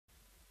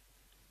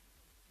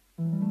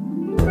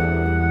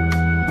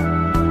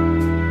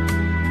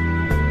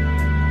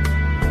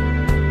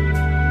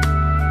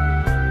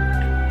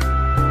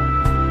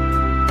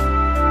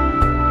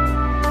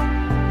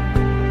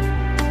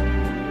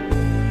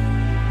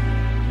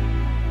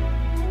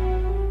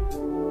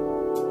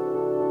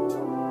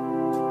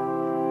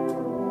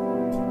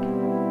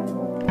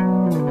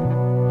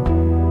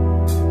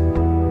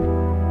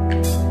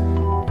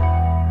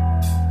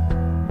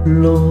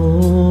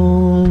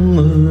Long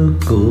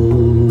ago,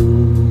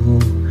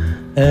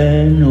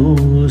 and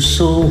oh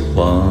so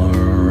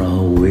far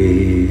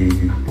away,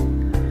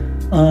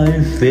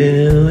 I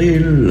fell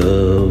in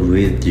love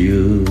with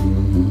you.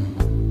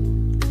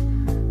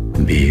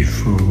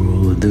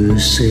 Before the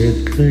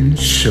second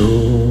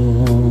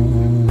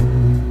song,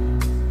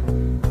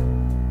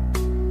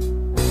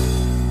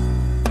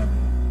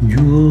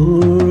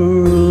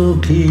 your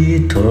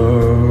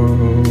guitar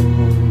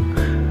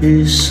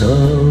is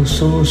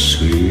so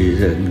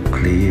sweet and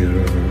clear,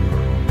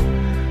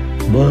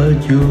 but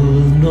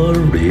you're not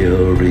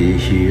really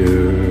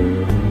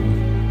here.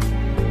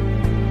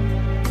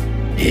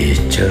 It's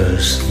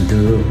just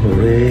the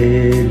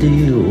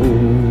radio.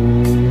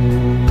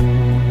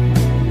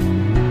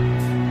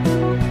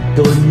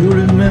 Don't you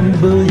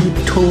remember you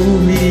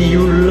told me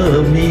you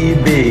love me,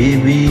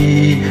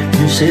 baby?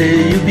 You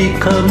say you'll be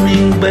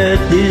coming back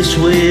this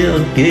way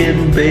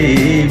again,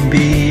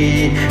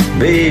 baby.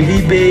 Baby,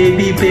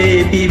 baby,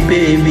 baby,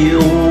 baby,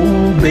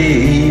 oh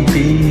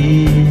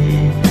baby,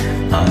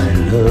 I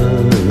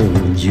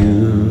love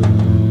you,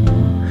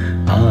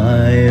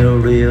 I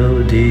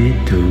really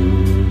do.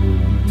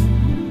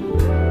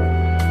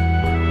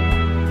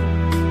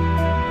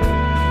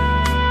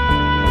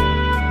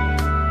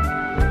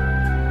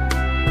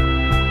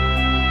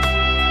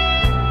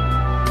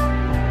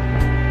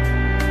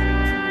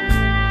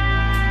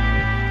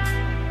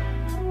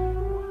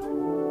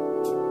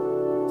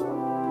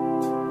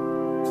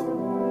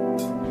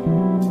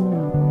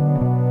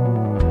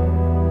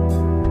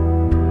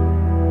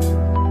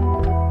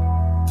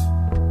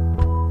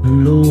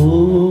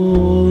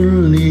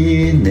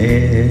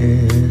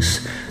 Loneliness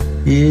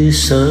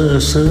is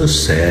such a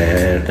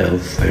sad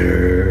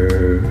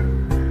affair,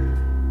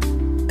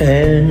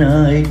 and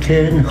I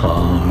can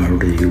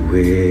hardly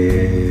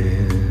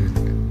wait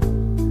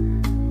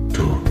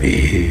to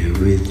be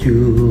with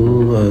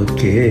you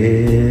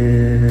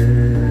again.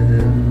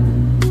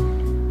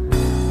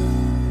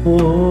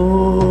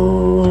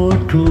 What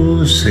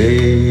to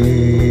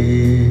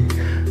say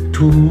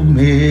to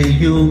make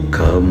you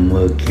come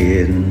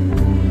again?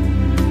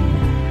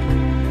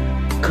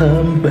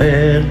 Come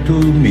back to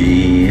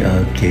me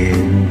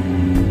again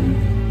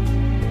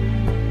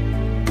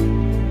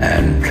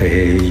and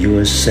play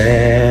your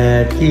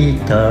sad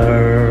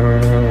guitar.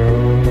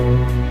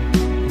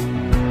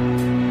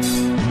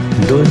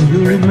 Don't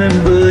you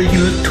remember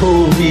you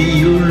told me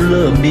you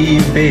love me,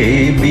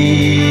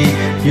 baby?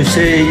 You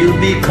say you'll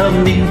be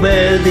coming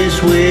back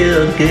this way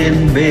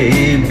again,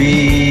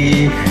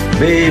 baby.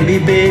 Baby,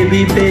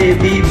 baby,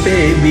 baby,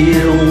 baby,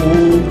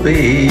 oh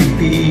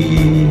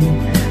baby,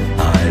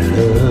 I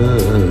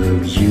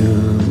love you,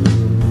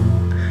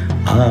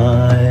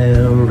 I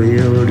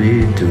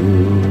really do.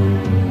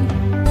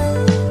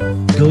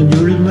 Don't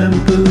you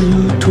remember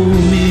you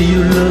told me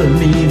you love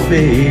me,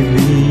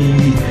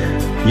 baby?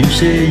 You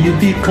say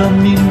you'll be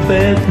coming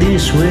back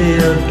this way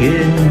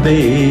again,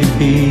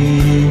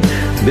 baby.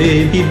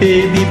 Baby,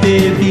 baby,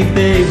 baby,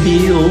 baby,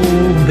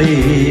 oh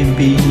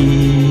baby,